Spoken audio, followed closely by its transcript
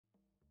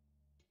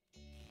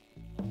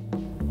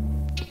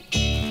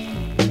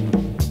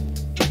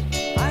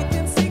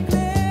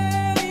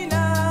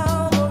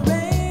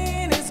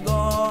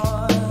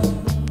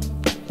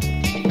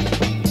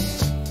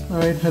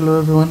Alright, hello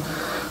everyone.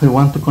 We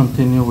want to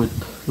continue with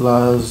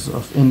laws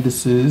of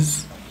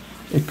indices,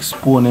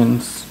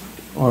 exponents,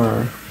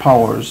 or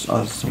powers,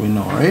 as we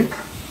know, right?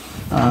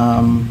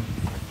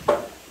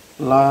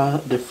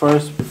 The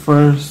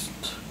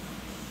first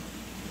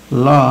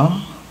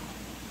law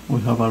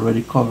we have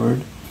already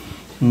covered.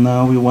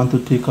 Now we want to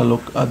take a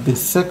look at the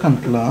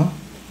second law.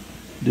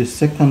 The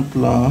second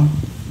law,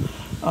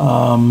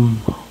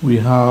 we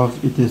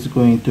have, it is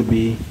going to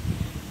be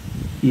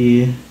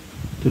a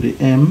to the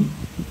m,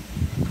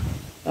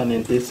 and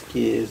in this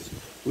case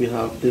we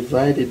have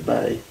divided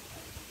by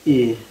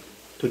a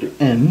to the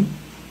n,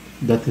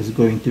 that is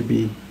going to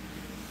be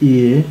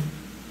a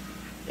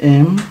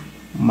m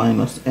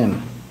minus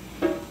n,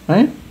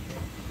 right?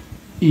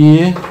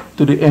 A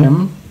to the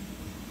m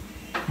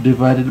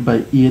divided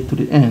by a to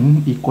the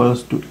n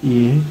equals to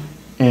a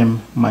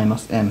m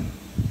minus n,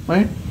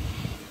 right?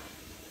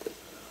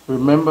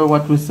 Remember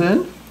what we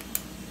said,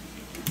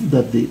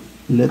 that the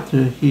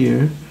letter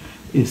here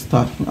is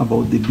talking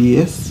about the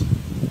base,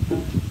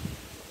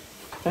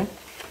 okay?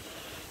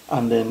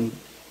 And then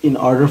in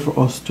order for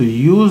us to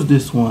use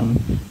this one,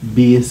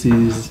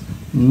 bases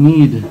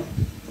need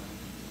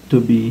to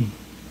be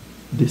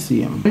the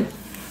same, right?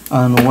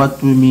 And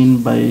what we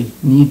mean by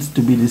needs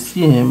to be the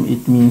same,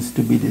 it means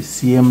to be the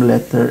same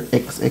letter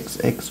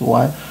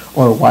XXXY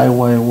or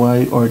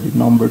YYY, or the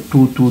number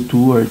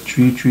 222 or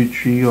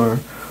 333 or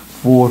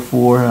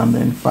 44 and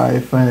then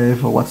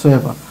 55 or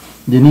whatsoever.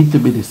 They need to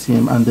be the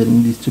same, and there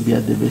needs to be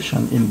a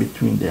division in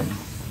between them,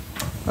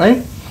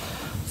 right?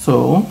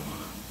 So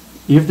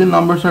if the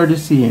numbers are the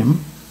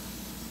same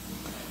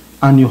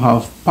and you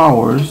have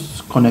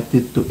powers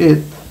connected to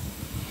it,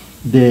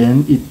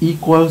 then it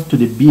equals to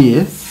the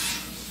base,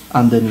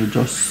 and then you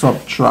just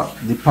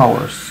subtract the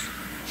powers.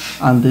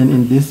 And then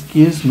in this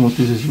case,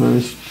 notice it's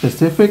very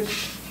specific.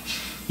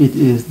 It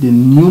is the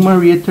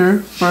numerator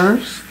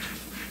first,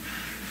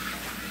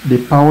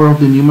 the power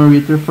of the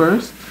numerator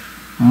first,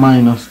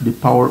 minus the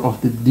power of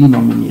the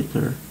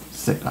denominator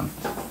second,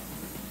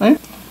 right?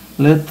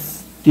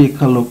 Let's take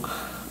a look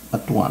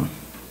at one.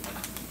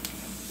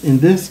 In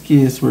this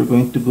case, we're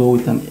going to go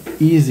with an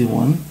easy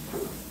one,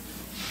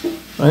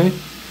 right?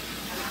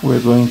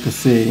 We're going to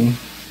say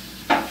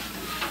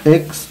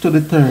x to the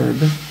third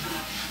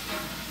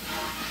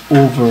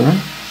over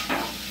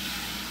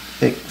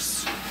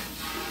x.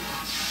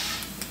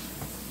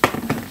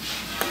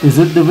 Is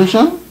it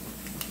division?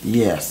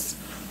 Yes.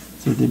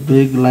 So the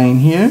big line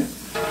here,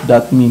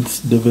 that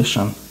means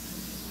division.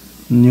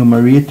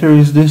 Numerator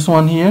is this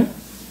one here,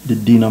 the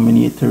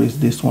denominator is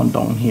this one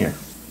down here.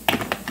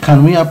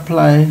 Can we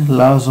apply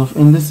laws of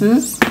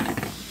indices?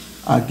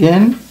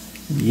 Again,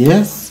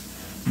 yes,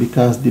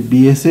 because the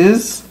base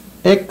is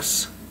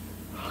x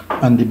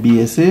and the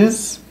base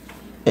is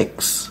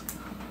x.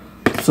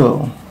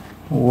 So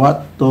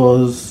what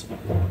does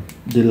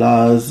the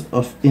laws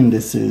of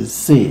indices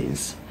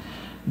says?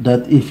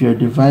 That if you're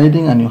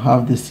dividing and you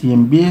have the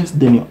same base,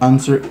 then your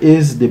answer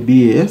is the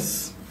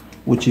base,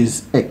 which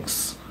is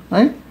x,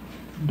 right?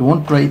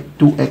 Don't write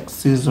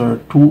 2x's or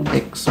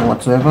 2x or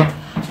whatsoever.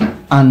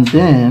 And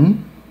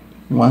then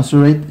once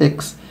you write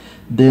x,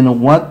 then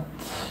what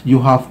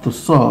you have to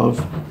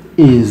solve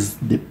is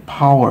the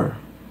power.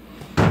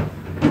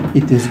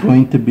 It is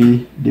going to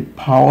be the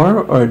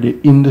power or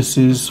the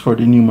indices for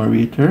the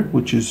numerator,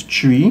 which is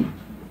 3,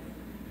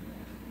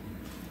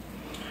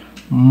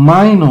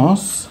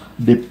 minus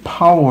the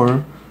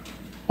power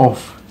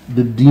of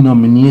the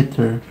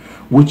denominator,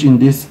 which in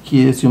this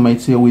case you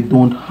might say we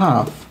don't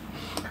have,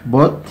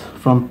 but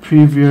from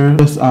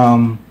previous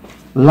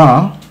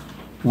law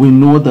we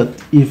know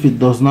that if it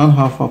does not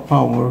have a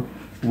power,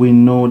 we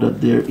know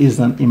that there is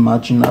an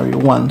imaginary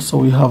one, so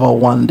we have a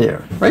 1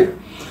 there, right?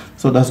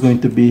 So that's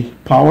going to be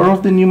power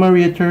of the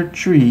numerator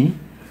 3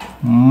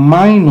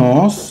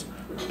 minus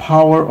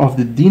power of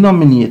the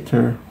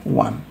denominator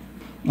 1,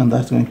 and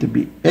that's going to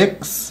be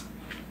x.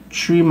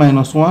 3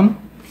 minus 1,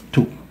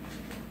 2.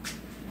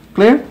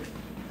 Clear?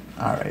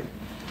 Alright.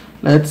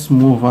 Let's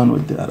move on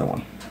with the other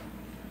one.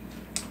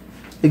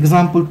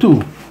 Example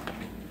 2.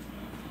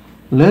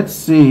 Let's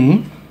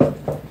say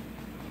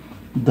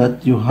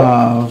that you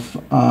have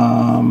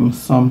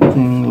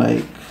something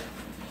like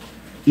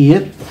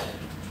 8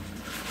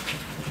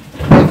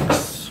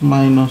 x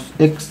minus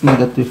x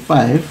negative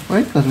 5,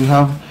 right? Because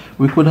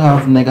we could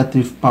have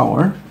negative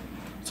power.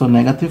 So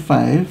negative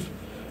 5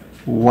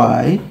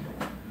 y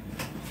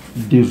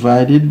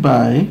divided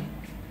by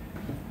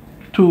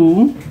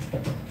 2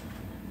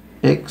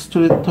 x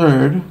to the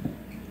third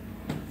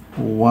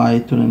y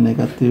to the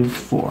negative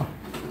 4,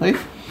 right?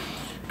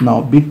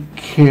 Now be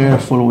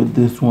careful with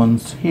these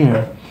ones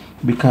here,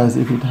 because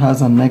if it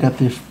has a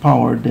negative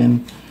power,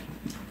 then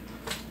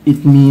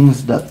it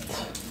means that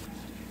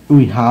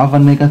we have a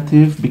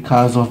negative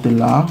because of the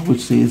law, which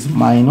says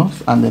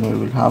minus, and then we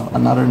will have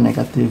another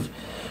negative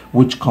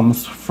which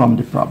comes from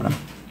the problem,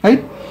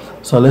 right?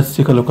 So let's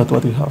take a look at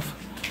what we have.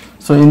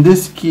 So in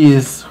this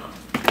case,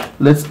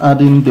 let's add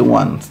in the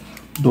ones,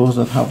 those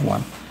that have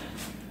 1.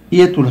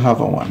 8 will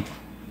have a 1,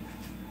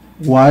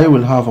 y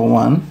will have a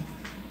 1,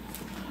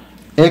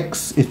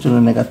 x is to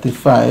the negative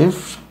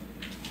 5,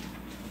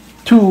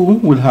 2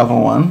 will have a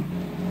 1,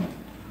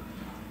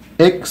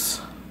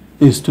 x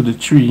is to the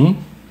 3,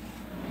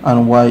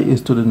 and y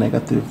is to the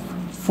negative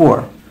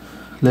 4.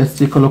 Let's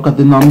take a look at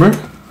the number.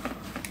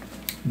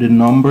 The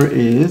number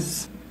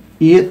is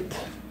 8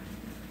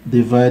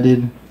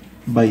 divided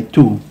by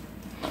 2.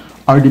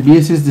 Are the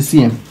bases the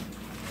same?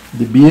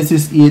 The base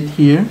is 8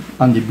 here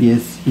and the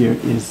base here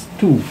is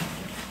 2.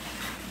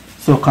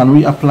 So can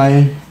we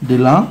apply the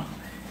law?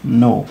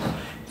 No.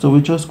 So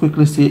we just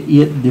quickly say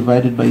 8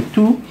 divided by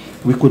 2.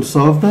 We could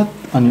solve that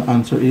and your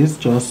answer is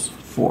just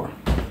 4.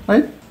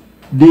 Right?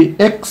 The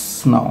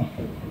x now.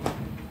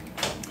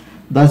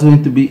 That's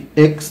going to be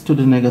x to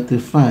the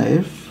negative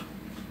 5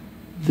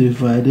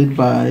 divided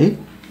by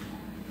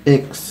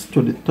x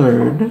to the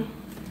third.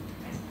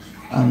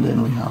 And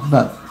then we have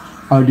that.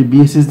 Are the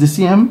bases the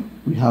same?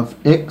 We have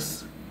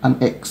x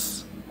and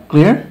x.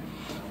 Clear?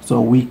 So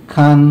we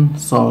can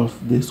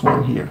solve this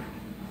one here.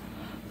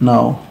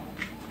 Now,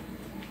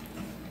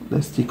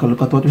 let's take a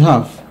look at what we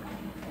have.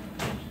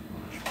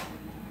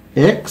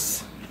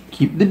 X,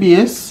 keep the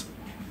base,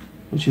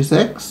 which is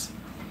x,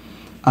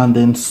 and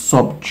then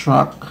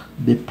subtract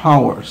the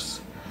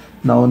powers.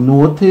 Now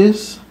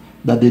notice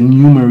that the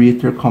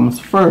numerator comes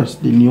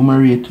first. The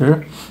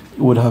numerator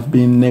would have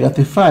been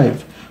negative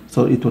 5.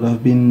 So it would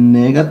have been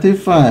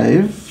negative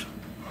 5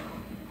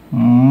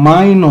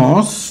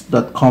 minus,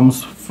 that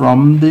comes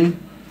from the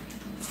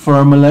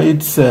formula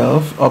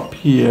itself up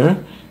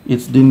here.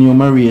 It's the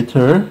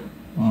numerator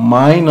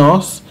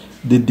minus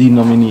the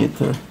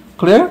denominator.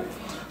 Clear?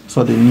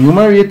 So the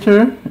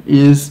numerator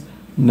is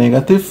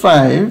negative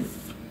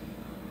 5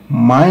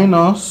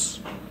 minus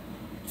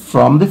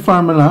from the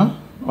formula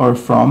or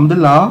from the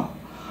law,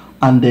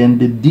 and then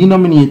the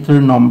denominator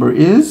number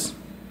is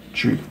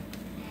 3.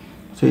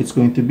 So it's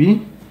going to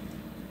be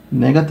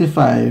negative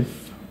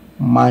 5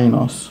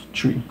 minus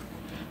 3,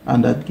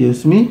 and that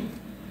gives me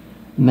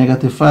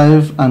negative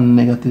 5 and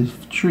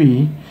negative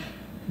 3.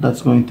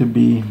 That's going to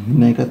be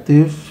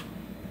negative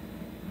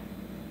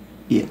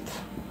 8.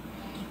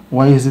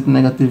 Why is it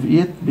negative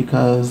 8?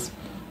 Because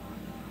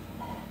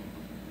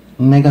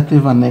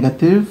negative and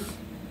negative,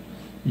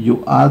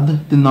 you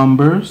add the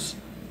numbers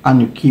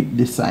and you keep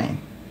the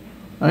sign.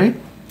 Right?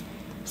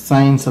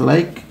 Signs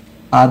alike,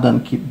 add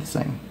and keep the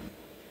sign.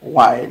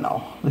 Y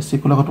now. Let's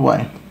take a look at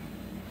y.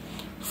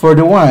 For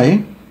the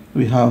y,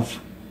 we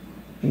have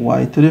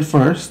y to the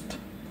first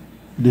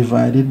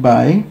divided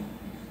by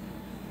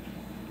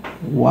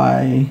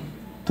y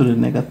to the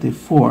negative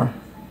 4.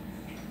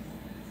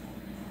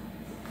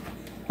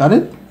 Got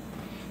it?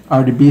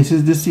 Are the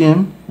bases the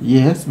same?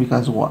 Yes,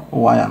 because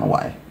y and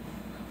y.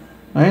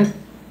 Right?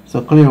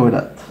 So clear with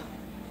that.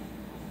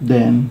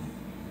 Then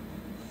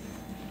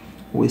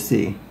we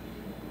say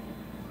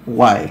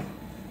y,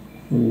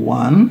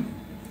 1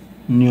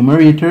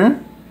 numerator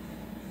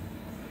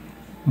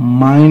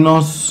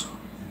minus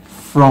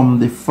from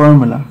the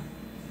formula.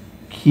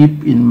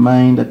 Keep in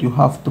mind that you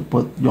have to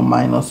put your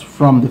minus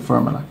from the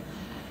formula.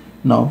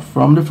 Now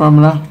from the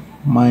formula,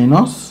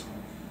 minus,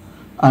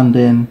 and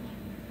then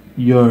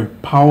your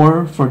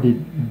power for the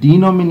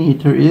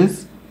denominator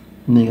is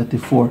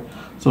negative 4.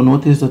 So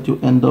notice that you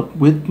end up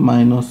with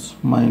minus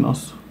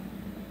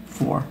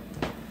 4.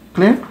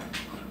 Clear?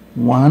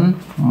 1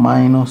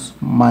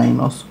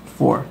 minus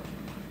 4.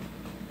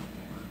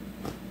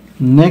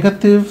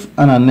 Negative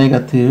and a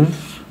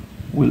negative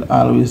will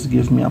always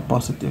give me a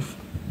positive.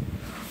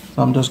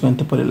 So I'm just going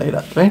to put it like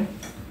that, right?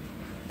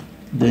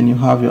 Then you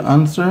have your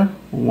answer.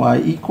 Y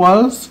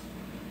equals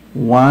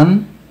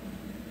 1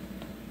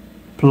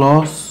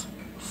 plus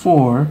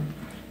 4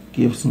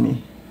 gives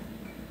me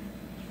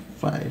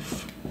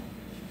 5.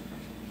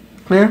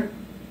 Clear?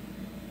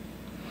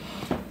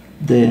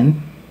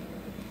 Then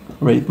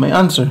write my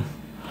answer.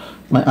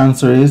 My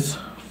answer is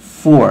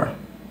 4.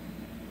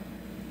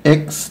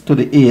 X to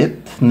the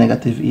 8th,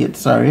 negative 8,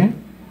 sorry,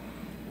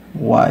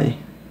 y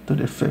to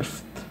the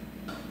 5th.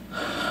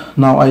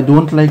 Now I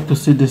don't like to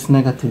see this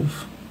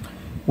negative.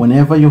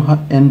 Whenever you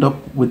end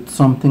up with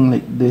something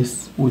like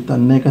this with a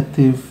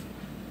negative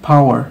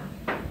power,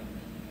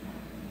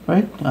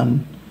 right?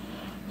 And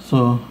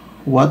so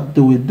what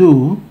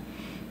do?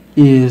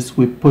 Is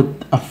we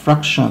put a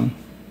fraction.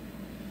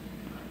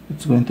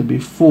 It's going to be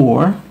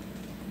 4.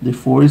 The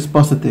 4 is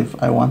positive.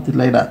 I want it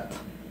like that.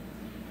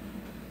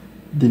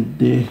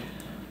 The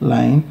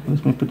line,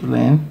 let me put the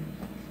line.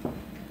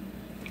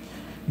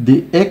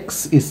 The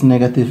x is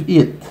negative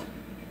 8.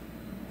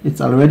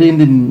 It's already in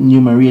the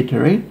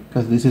numerator, right?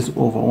 Because this is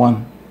over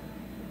 1.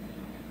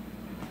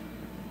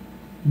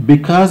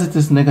 Because it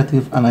is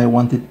negative and I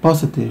want it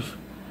positive,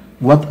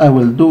 what I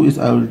will do is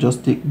I will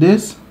just take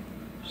this,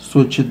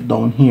 switch it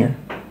down here.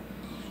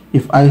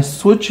 If I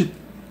switch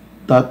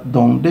that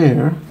down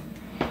there,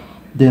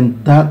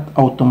 then that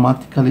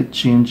automatically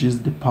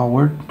changes the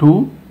power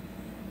to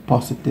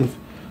positive.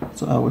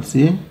 So I will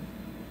say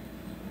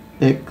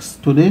x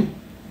to the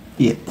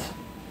 8th.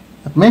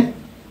 That me?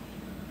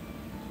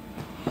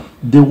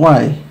 The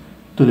y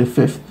to the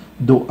 5th.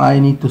 Do I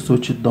need to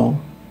switch it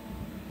down?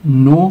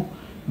 No,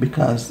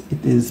 because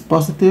it is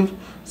positive,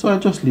 so I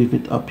just leave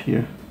it up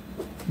here.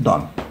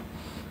 Done.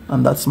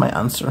 And that's my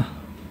answer.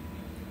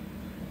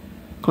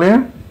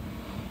 Clear?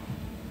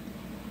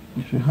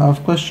 If you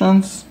have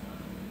questions,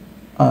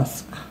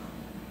 ask.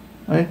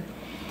 Right?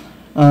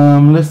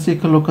 Let's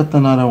take a look at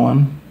another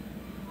one.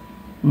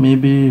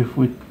 Maybe if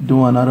we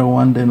do another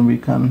one, then we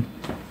can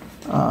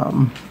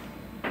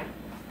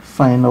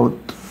find out.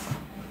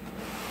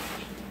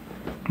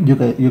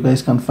 You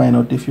guys can find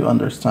out if you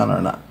understand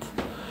or not.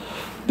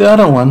 The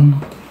other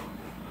one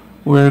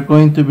we're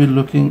going to be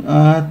looking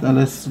at,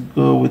 let's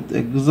go with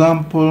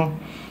example.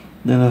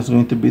 Then that's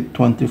going to be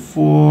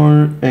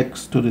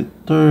 24x to the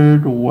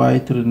third y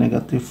to the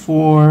negative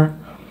 4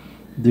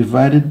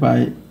 divided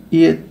by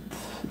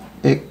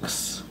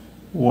 8x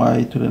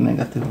y to the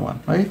negative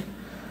 1, right?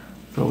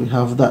 So we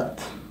have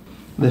that.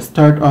 Let's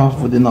start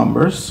off with the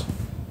numbers.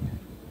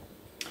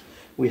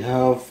 We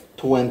have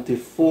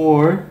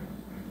 24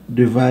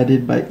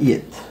 divided by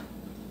 8.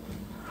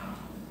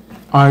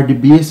 Are the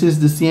bases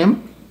the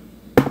same?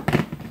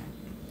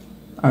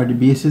 Are the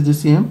bases the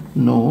same?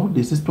 No,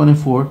 this is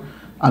 24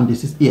 and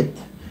this is 8.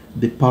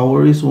 The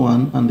power is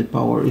 1 and the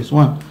power is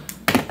 1.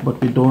 But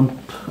we don't,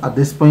 at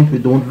this point, we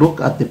don't look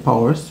at the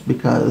powers,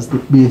 because the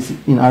base,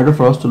 in order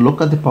for us to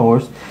look at the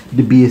powers,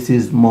 the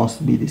bases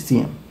must be the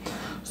same.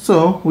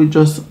 So we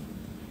just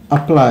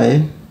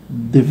apply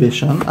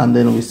division, and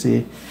then we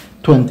say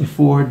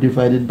 24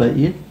 divided by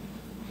 8.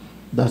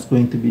 That's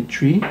going to be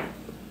 3.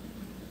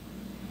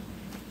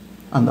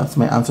 And that's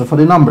my answer for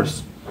the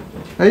numbers.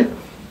 Right?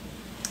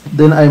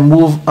 Then I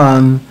move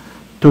on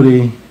to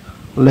the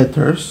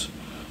letters.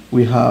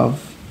 We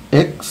have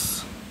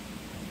x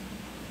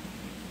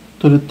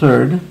to the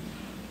third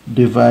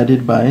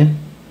divided by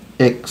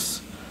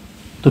x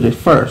to the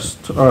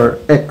first, or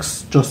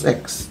x, just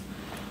x.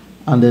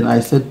 And then I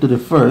said to the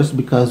first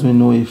because we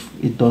know if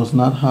it does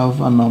not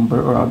have a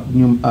number or a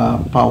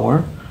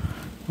power,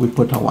 we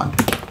put a 1.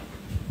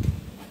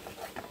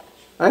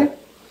 Right?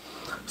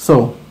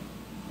 So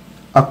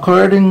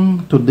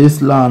according to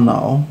this law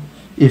now,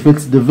 if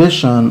it's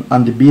division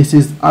and the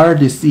bases are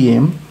the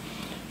same,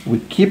 we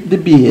keep the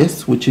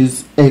base, which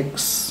is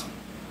x,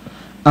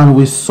 and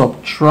we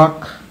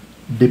subtract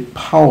the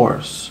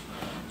powers.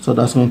 So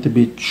that's going to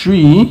be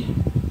 3,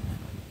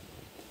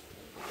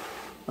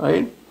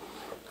 right?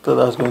 So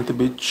that's going to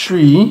be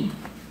 3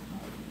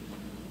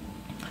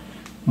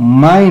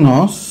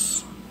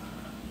 minus,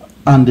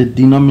 and the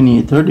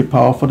denominator, the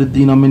power for the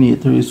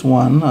denominator is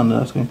 1, and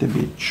that's going to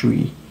be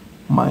 3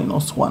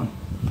 minus 1.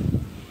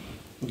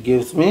 It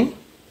gives me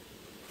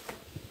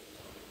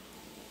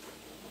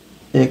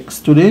x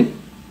to the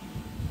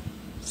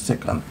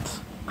second.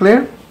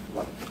 Clear?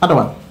 Other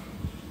one.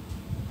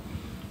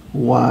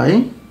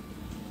 Y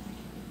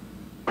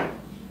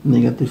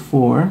negative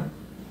 4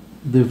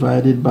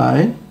 divided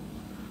by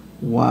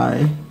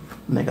y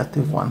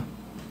negative 1.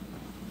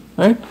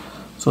 Right?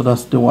 So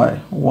that's the y.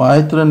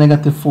 Y to the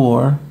negative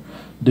 4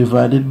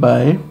 divided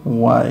by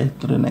y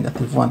to the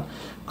negative 1.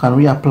 Can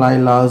we apply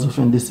laws of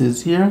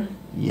indices here?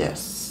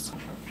 Yes.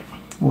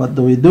 What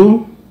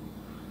do?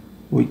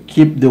 We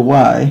keep the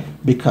y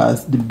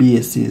because the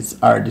bases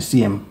are the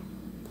same.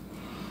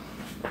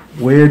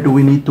 Where do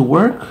we need to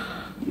work?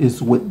 Is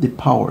with the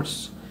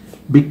powers.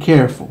 Be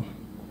careful.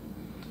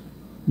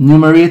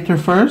 Numerator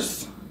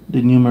first.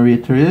 The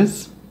numerator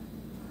is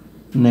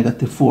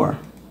negative 4.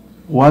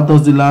 What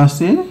does the law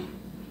say?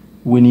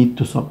 We need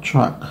to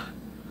subtract.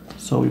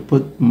 So we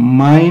put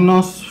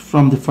minus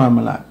from the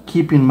formula.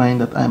 Keep in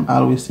mind that I'm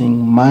always saying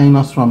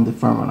minus from the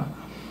formula.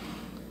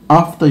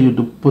 After you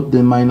put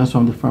the minus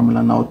from the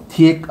formula, now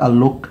take a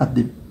look at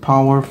the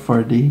power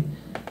for the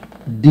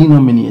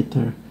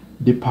denominator.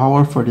 The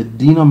power for the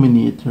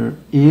denominator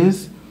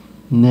is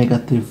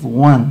negative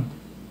 1.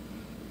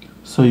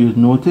 So you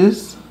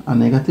notice a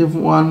negative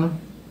from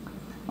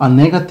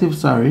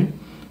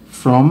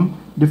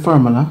the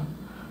formula,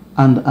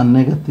 and a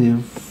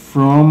negative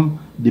from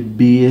the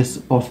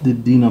base of the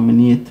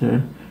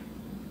denominator,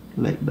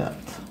 like that.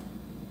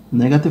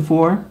 Negative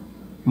 4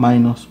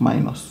 minus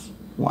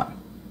 1.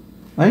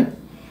 Right?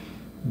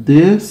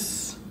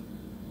 This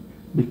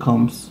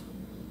becomes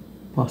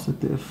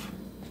positive.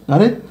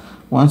 Got it?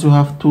 Once you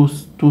have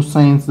two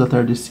signs that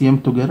are the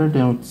same together,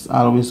 then it's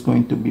always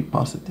going to be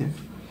positive.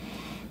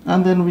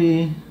 And then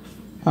we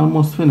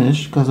almost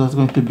finished, because that's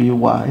going to be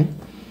y.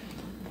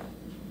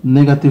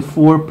 Negative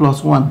 4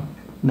 plus 1.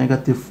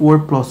 Negative 4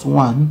 plus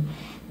 1,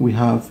 we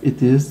have,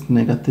 it is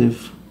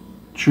negative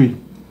 3.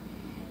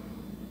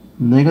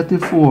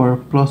 Negative 4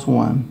 plus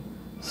 1.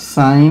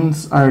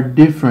 Signs are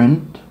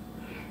different.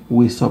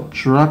 We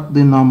subtract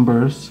the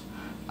numbers,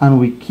 and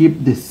we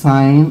keep the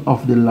sign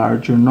of the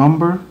larger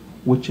number,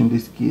 which in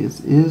this case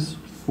is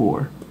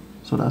 4.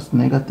 So that's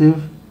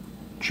negative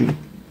 3.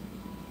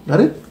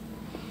 Got it?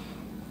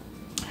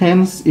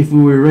 Hence, if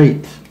we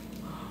rewrite,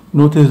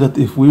 notice that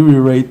if we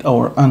rewrite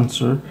our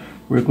answer,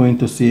 we're going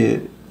to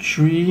say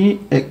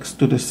 3x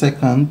to the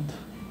second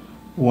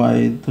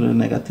y to the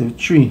negative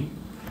 3.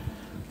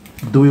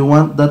 Do we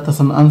want that as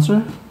an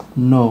answer?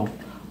 No.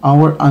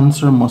 our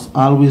answer must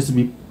always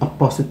be a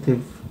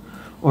positive,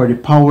 or the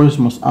powers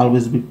must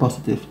always be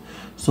positive.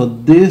 So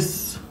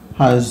this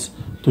has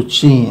to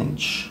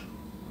change.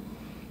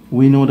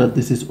 We know that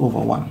this is over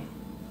 1.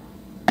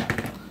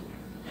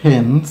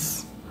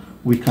 Hence,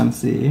 we can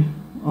say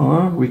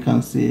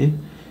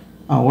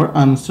our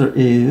answer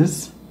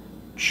is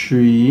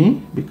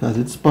 3 because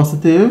it's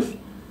positive,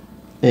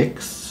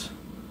 x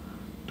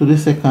to the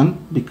second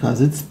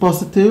because it's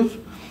positive,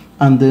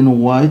 and then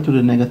y to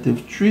the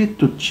negative 3.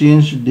 To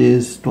change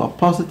this to a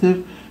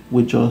positive,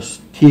 we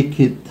just take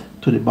it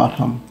to the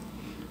bottom,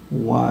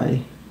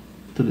 y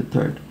to the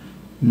third.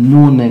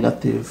 No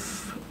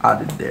negative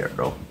added there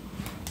though.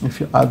 If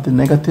you add the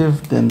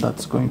negative, then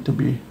that's going to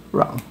be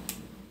wrong,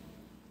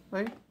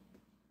 right?